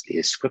plainly, honestly.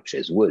 His scripture,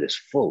 his word is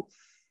full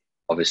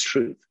of his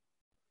truth.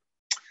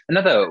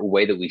 Another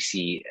way that we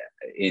see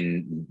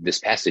in this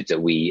passage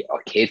that we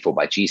are cared for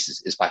by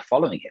Jesus is by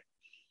following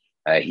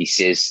him. He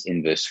says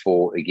in verse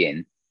 4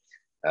 again,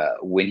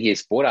 when he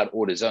has brought out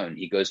all his own,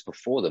 he goes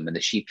before them and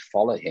the sheep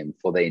follow him,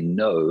 for they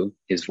know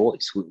his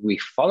voice. We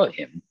follow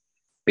him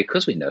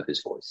because we know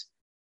his voice.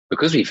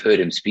 Because we've heard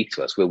him speak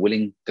to us, we're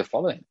willing to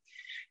follow him.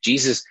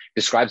 Jesus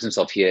describes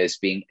himself here as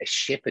being a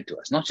shepherd to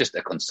us, not just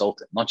a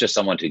consultant, not just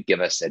someone to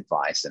give us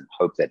advice and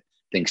hope that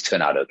things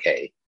turn out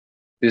okay.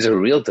 There's a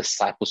real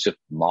discipleship,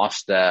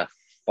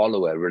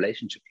 master-follower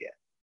relationship here.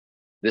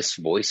 This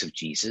voice of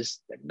Jesus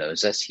that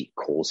knows us, he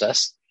calls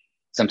us.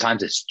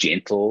 Sometimes it's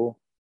gentle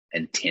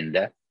and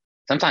tender.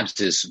 Sometimes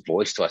his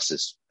voice to us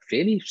is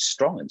fairly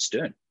strong and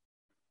stern,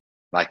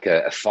 like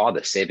a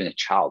father saving a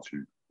child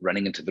from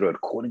running into the road,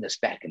 calling us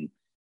back and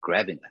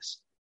grabbing us.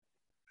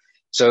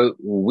 So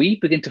we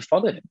begin to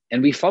follow him,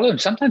 and we follow him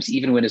sometimes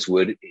even when his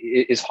word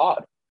is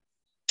hard.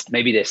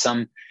 Maybe there's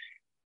some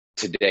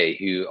today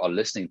who are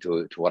listening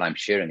to what I'm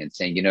sharing and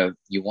saying,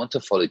 you want to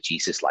follow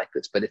Jesus like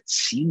this, but it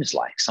seems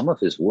like some of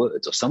his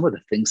words or some of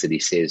the things that he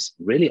says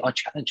really are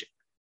challenging.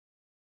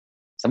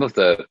 Some of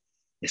the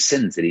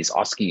sins that he's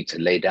asking you to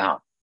lay down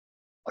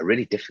are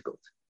really difficult.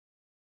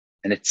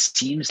 And it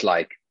seems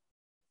like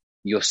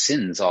your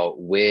sins are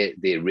where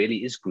there really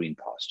is green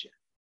pasture.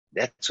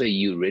 That's where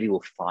you really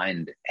will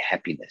find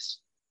happiness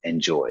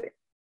and joy.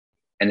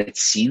 And it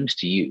seems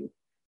to you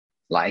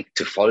like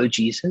to follow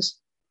Jesus,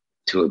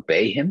 to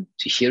obey him,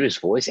 to hear his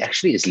voice,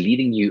 actually is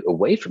leading you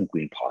away from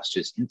green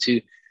pastures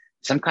into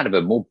some kind of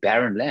a more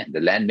barren land, a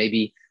land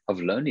maybe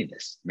of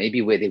loneliness,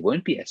 maybe where there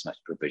won't be as much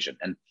provision.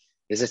 And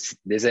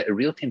there's a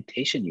real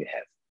temptation you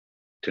have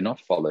to not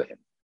follow him,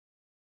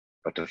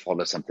 but to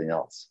follow something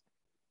else.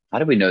 How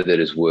do we know that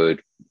his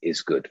word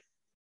is good?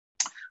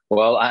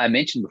 Well, I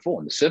mentioned before,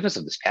 on the surface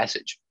of this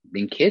passage,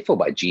 being cared for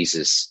by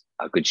Jesus,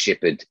 our good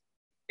shepherd,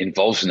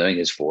 involves knowing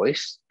his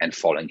voice and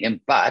following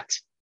him, but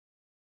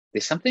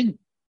there's something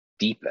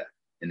deeper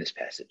in this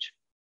passage.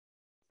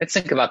 Let's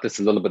think about this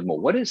a little bit more.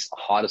 What is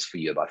hardest for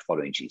you about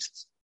following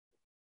Jesus?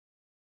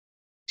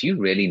 Do you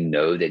really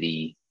know that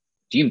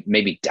do you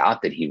maybe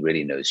doubt that he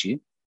really knows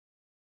you,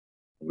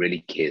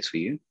 really cares for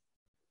you?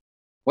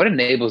 What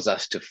enables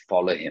us to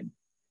follow him,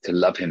 to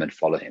love him and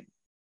follow him?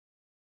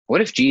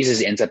 What if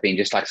Jesus ends up being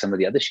just like some of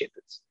the other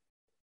shepherds?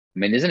 I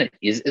mean,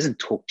 isn't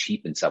talk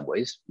cheap in some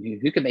ways?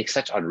 Who can make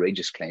such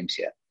outrageous claims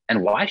here?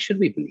 And why should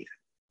we believe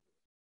him?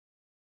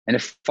 And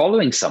if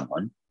following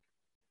someone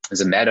is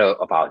a matter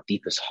of our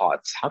deepest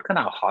hearts, how can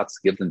our hearts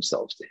give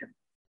themselves to him?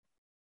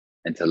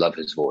 and to love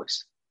his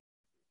voice.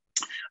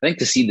 I think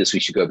to see this, we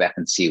should go back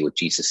and see what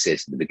Jesus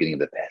says at the beginning of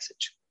the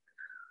passage.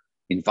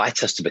 He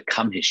invites us to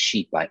become his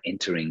sheep by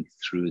entering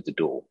through the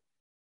door.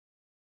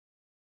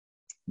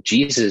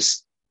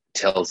 Jesus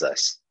tells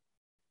us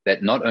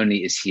that not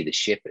only is he the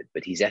shepherd,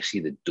 but he's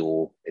actually the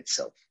door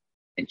itself.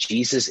 And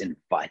Jesus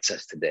invites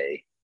us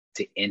today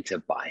to enter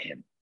by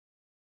him.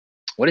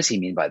 What does he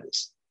mean by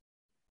this?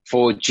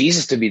 For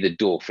Jesus to be the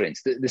door,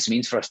 friends, this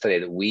means for us today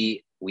that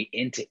we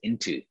enter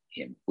into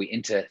him. We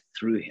enter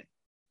through him.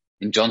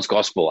 In John's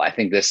gospel, I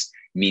think this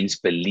means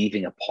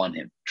believing upon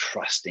him,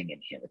 trusting in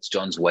him. It's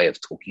John's way of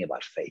talking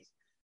about faith.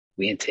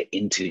 We enter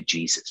into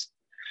Jesus.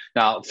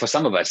 Now, for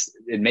some of us,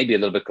 it may be a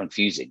little bit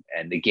confusing.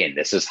 And again,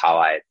 this is how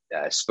I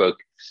spoke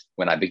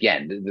when I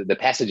began. The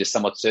passage is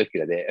somewhat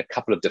circular. There are a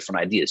couple of different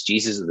ideas.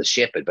 Jesus is the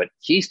shepherd, but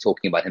he's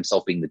talking about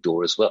himself being the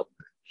door as well,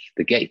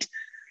 the gate.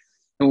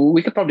 And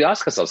we could probably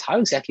ask ourselves, how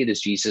can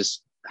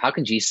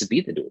Jesus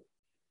be the door?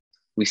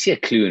 We see a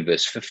clue in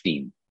verse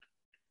 15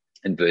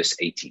 and verse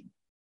 18.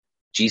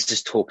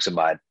 Jesus talks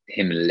about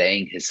him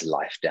laying his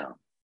life down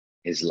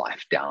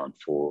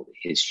for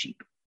his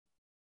sheep.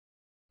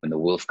 When the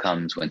wolf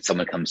comes, when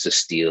someone comes to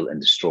steal and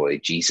destroy,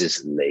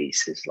 Jesus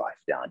lays his life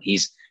down.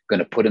 He's going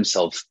to put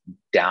himself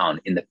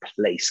down in the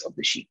place of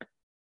the sheep.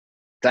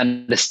 To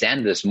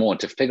understand this more,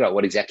 to figure out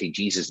what exactly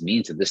Jesus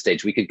means at this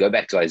stage, we could go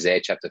back to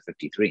Isaiah chapter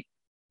 53.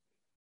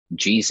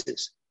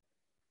 Jesus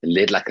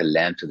led like a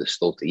lamb to the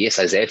slaughter. Yes,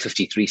 Isaiah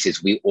 53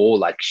 says we all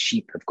like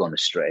sheep have gone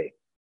astray.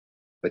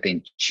 But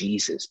then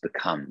Jesus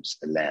becomes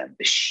a lamb,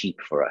 a sheep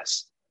for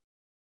us,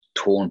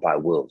 torn by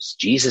wolves.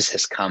 Jesus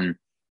has come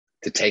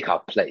to take our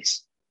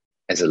place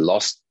as a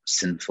lost,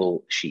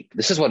 sinful sheep.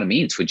 This is what it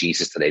means for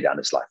Jesus to lay down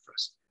his life for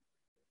us.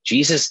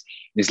 Jesus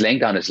is laying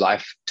down his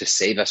life to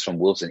save us from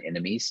wolves and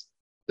enemies,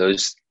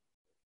 those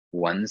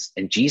ones.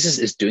 And Jesus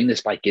is doing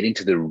this by getting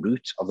to the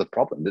root of the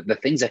problem, the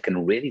things that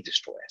can really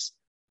destroy us.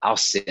 Our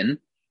sin,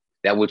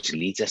 that which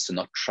leads us to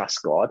not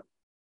trust God,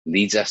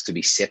 leads us to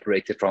be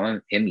separated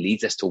from him,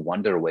 leads us to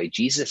wander away.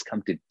 Jesus has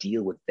come to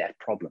deal with that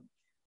problem,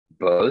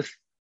 both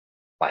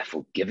by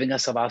forgiving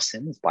us of our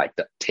sins, by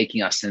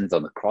taking our sins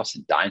on the cross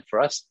and dying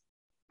for us,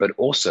 but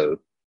also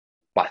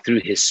by through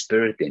his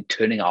spirit then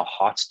turning our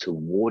hearts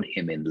toward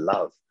him in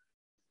love.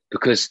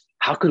 Because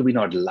how could we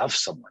not love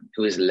someone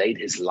who has laid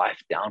his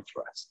life down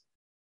for us,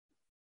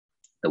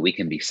 that we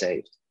can be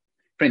saved?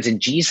 Friends, in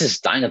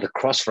Jesus dying at the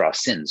cross for our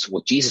sins,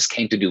 what Jesus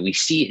came to do, we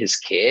see his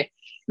care,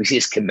 we see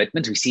his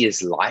commitment, we see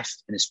his life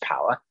and his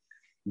power.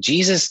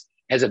 Jesus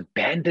has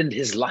abandoned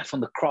his life on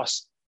the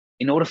cross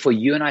in order for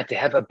you and I to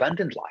have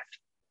abundant life.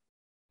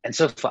 And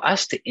so for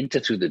us to enter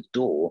through the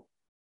door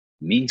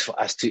means for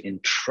us to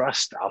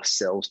entrust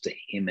ourselves to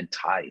him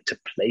entirely, to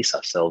place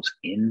ourselves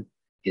in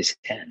his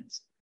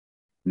hands.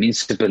 It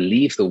means to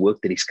believe the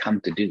work that he's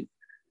come to do,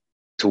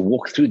 to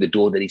walk through the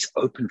door that he's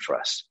opened for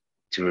us,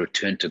 to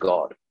return to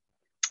God.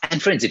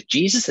 And friends, if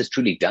Jesus has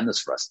truly done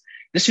this for us,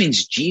 this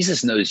means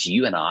Jesus knows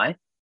you and I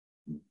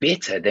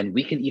better than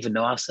we can even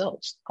know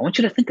ourselves. I want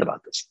you to think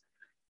about this.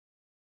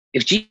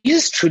 If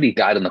Jesus truly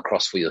died on the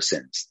cross for your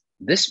sins,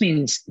 this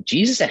means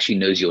Jesus actually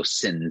knows your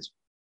sins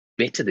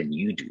better than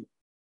you do. I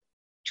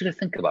want you to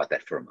think about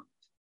that for a moment.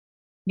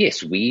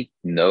 Yes, we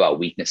know our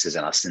weaknesses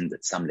and our sins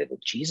at some level.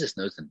 Jesus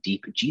knows them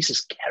deeper.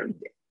 Jesus carried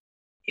them,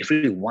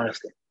 every one of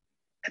them,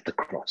 at the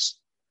cross.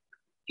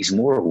 He's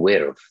more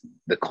aware of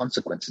the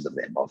consequences of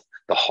them, of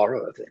the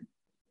horror of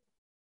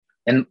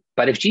them.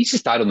 But if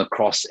Jesus died on the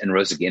cross and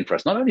rose again for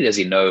us, not only does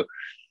he know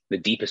the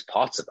deepest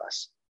parts of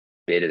us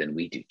better than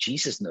we do,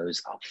 Jesus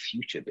knows our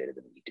future better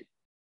than we do.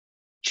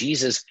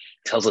 Jesus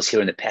tells us here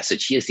in the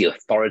passage, he has the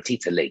authority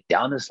to lay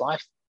down his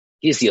life.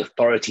 He has the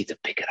authority to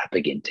pick it up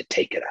again, to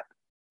take it up.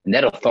 And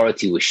that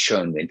authority was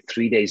shown when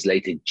 3 days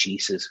later,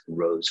 Jesus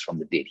rose from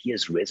the dead. He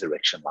has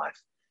resurrection life.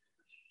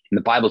 And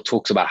the Bible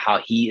talks about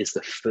how he is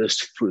the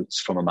first fruits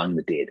from among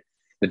the dead.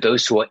 That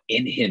those who are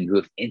in him, who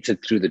have entered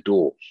through the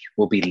door,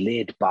 will be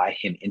led by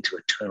him into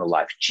eternal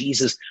life.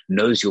 Jesus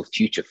knows your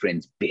future,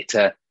 friends,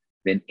 better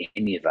than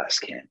any of us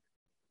can.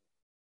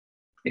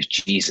 If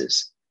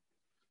Jesus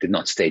did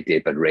not stay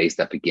dead, but raised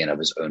up again of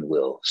his own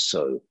will,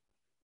 so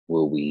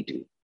will we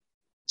do.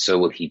 So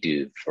will he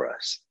do for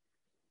us.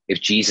 If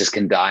Jesus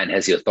can die and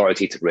has the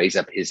authority to raise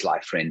up his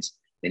life, friends,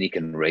 then he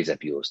can raise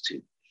up yours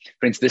too.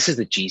 Friends, this is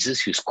the Jesus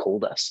who's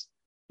called us,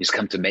 who's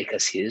come to make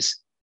us his,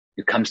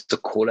 who comes to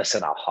call us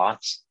in our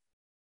hearts.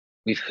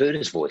 We've heard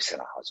his voice in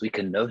our hearts. We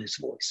can know his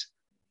voice.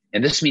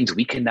 And this means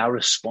we can now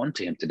respond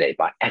to him today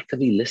by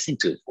actively listening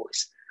to his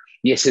voice.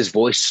 Yes, his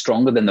voice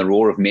stronger than the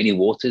roar of many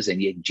waters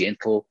and yet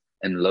gentle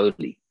and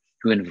lowly,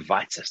 who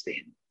invites us to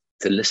him,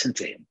 to listen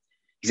to him.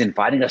 He's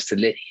inviting us to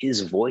let his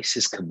voice,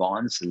 his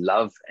commands,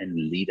 love and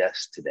lead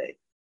us today.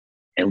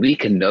 And we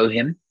can know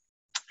him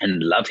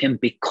and love him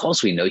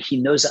because we know he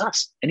knows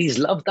us and he's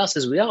loved us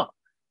as we are.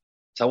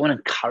 So I want to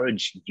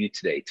encourage you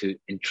today to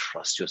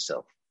entrust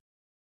yourself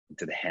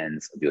into the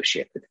hands of your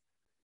shepherd.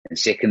 And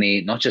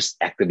secondly, not just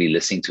actively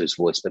listening to his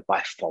voice, but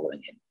by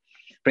following him.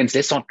 Friends,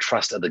 let's not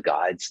trust other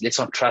guides. Let's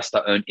not trust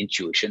our own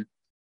intuition.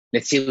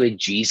 Let's see where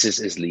Jesus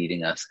is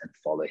leading us and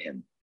follow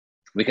him.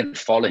 We can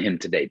follow him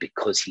today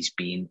because he's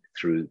been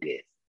through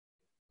death.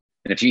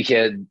 And if you're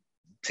here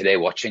today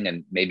watching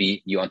and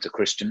maybe you aren't a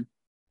Christian,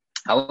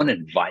 I want to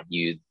invite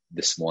you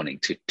this morning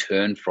to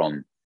turn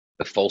from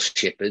the false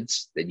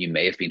shepherds that you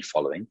may have been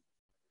following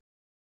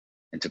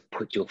and to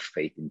put your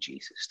faith in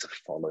Jesus, to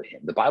follow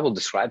him. The Bible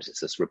describes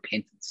this as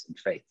repentance and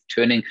faith,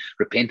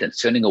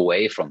 turning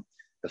away from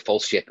the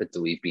false shepherds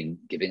that we've been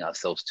giving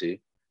ourselves to,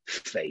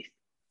 faith,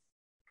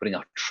 putting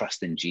our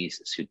trust in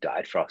Jesus who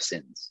died for our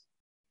sins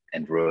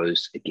and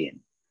rose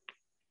again.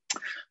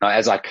 Now,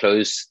 as I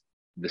close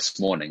this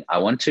morning, I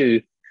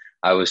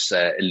was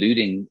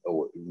alluding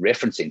or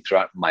referencing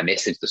throughout my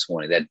message this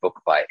morning, that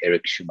book by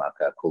Eric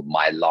Schumacher called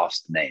My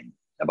Last Name,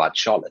 about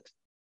Charlotte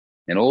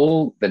and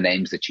all the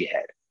names that she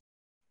had.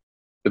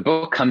 The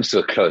book comes to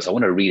a close. I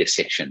want to read a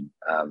section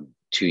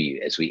to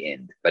you as we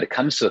end, but it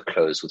comes to a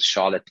close with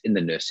Charlotte in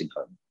the nursing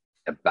home,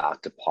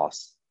 about to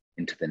pass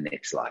into the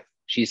next life.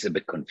 She's a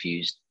bit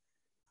confused,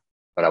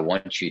 but I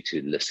want you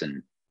to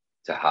listen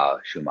to how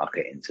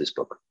Schumacher ends his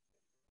book.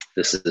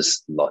 This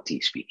is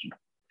Lottie speaking.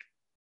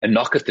 A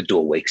knock at the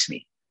door wakes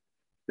me.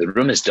 The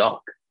room is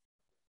dark.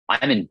 I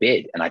am in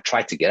bed and I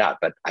try to get out,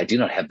 but I do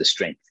not have the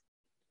strength.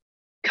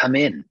 Come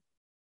in,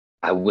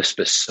 I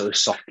whisper so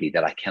softly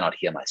that I cannot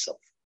hear myself.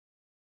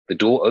 The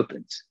door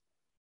opens.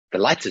 The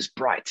light is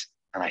bright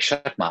and I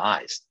shut my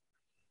eyes.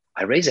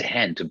 I raise a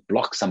hand to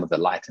block some of the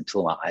light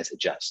until my eyes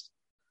adjust.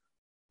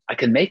 I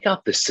can make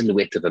out the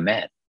silhouette of a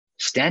man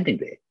standing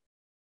there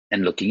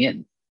and looking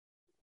in,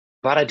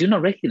 but I do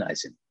not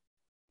recognize him,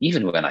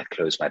 even when I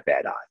close my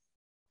bad eye.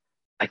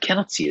 I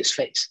cannot see his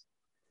face.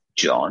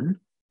 John,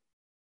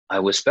 I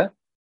whisper,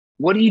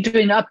 what are you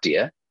doing up,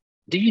 dear?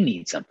 Do you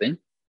need something?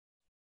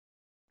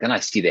 Then I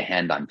see the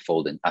hand I'm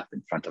folding up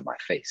in front of my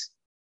face,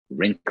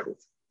 wrinkled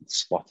and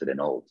spotted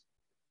and old.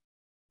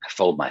 I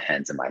fold my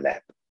hands in my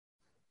lap.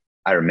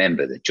 I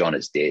remember that John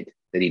is dead,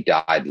 that he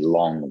died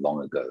long,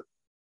 long ago.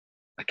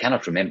 I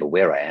cannot remember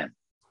where I am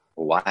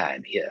or why I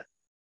am here.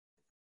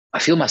 I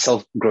feel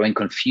myself growing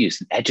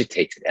confused and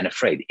agitated and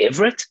afraid.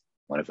 Everett,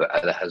 one of her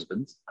other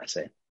husbands, I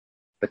say.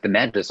 But the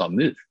man does not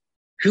move.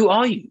 Who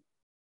are you?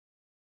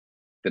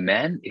 The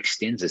man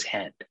extends his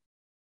hand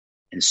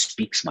and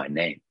speaks my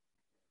name.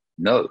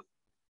 No,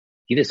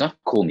 he does not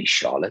call me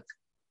Charlotte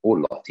or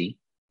Lottie.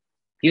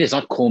 He does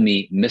not call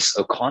me Miss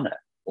O'Connor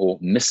or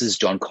Mrs.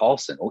 John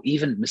Carlson or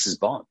even Mrs.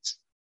 Barnes.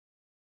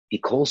 He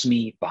calls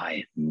me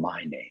by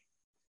my name,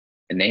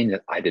 a name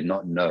that I did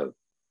not know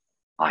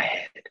I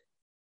had,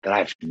 that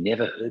I've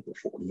never heard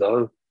before,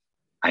 though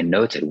I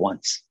know it at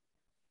once.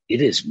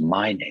 It is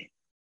my name,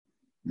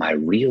 my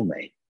real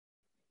name,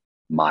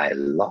 my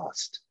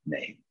last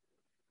name.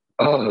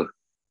 Oh,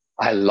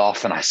 I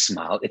laugh and I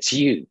smile. It's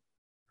you.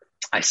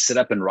 I sit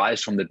up and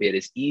rise from the bed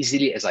as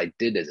easily as I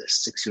did as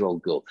a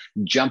 6-year-old girl,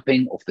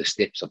 jumping off the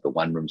steps of the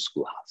one-room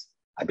schoolhouse.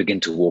 I begin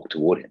to walk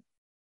toward him.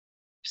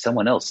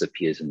 Someone else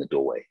appears in the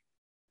doorway.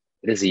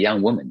 It is a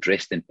young woman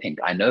dressed in pink.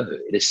 I know her.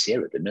 It is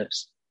Sarah, the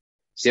nurse.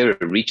 Sarah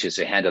reaches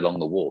her hand along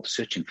the wall,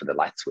 searching for the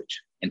light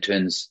switch, and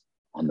turns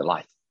on the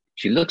light.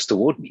 She looks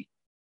toward me,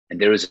 and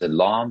there is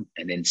alarm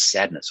and then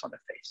sadness on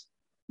her face.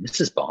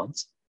 Mrs.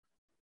 Barnes?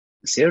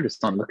 Sarah does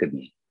not look at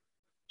me.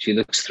 She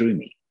looks through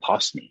me,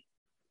 past me.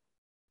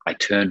 I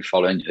turn,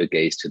 following her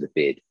gaze to the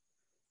bed.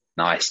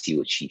 Now I see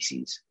what she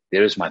sees.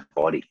 There is my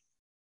body,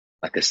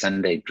 like a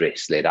Sunday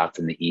dress laid out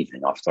in the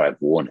evening after I've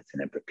worn it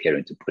and am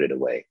preparing to put it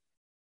away.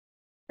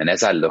 And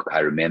as I look, I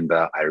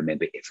remember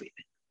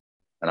everything,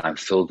 and I'm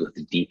filled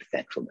with deep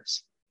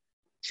thankfulness.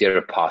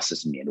 Sarah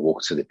passes me and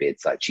walks to the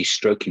bedside. She's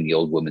stroking the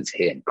old woman's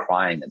hair and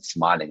crying and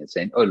smiling and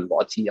saying, "Oh,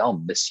 Lottie, I'll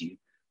miss you."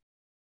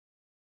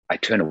 I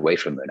turn away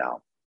from her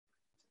now,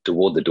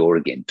 toward the door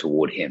again,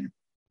 toward him.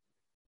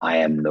 I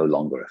am no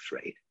longer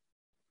afraid.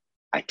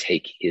 I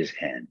take his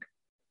hand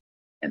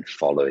and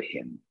follow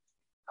him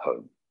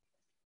home.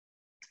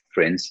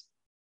 Friends,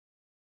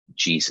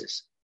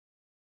 Jesus,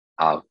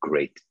 our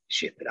great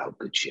shepherd, our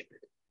good shepherd,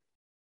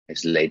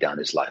 has laid down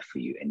his life for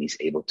you, and he's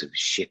able to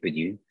shepherd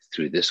you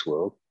through this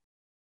world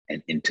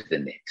and into the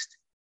next.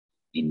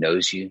 He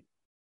knows you.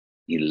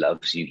 He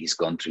loves you. He's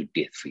gone through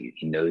death for you.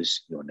 He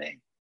knows your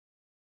name.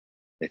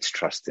 Let's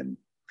trust him,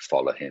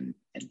 follow him,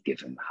 and give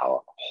him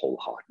our whole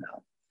heart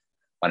now.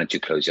 Why don't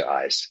you close your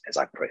eyes as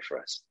I pray for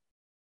us?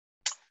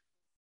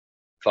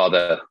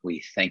 Father,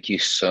 we thank you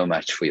so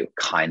much for your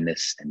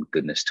kindness and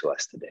goodness to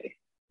us today.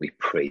 We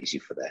praise you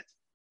for that.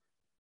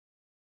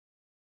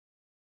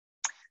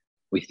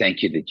 We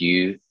thank you that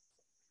you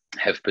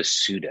have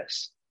pursued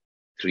us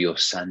through your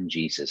Son,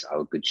 Jesus,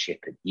 our good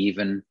shepherd,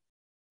 even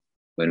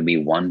when we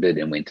wandered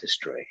and went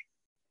astray.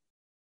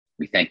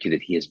 We thank you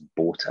that he has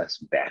brought us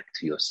back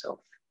to yourself.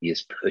 He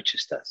has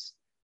purchased us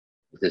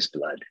with his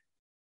blood.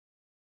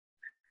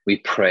 We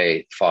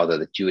pray, Father,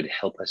 that you would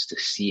help us to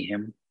see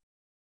him,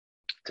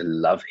 to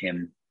love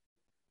him,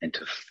 and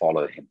to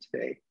follow him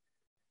today.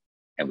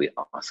 And we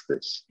ask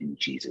this in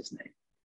Jesus' name.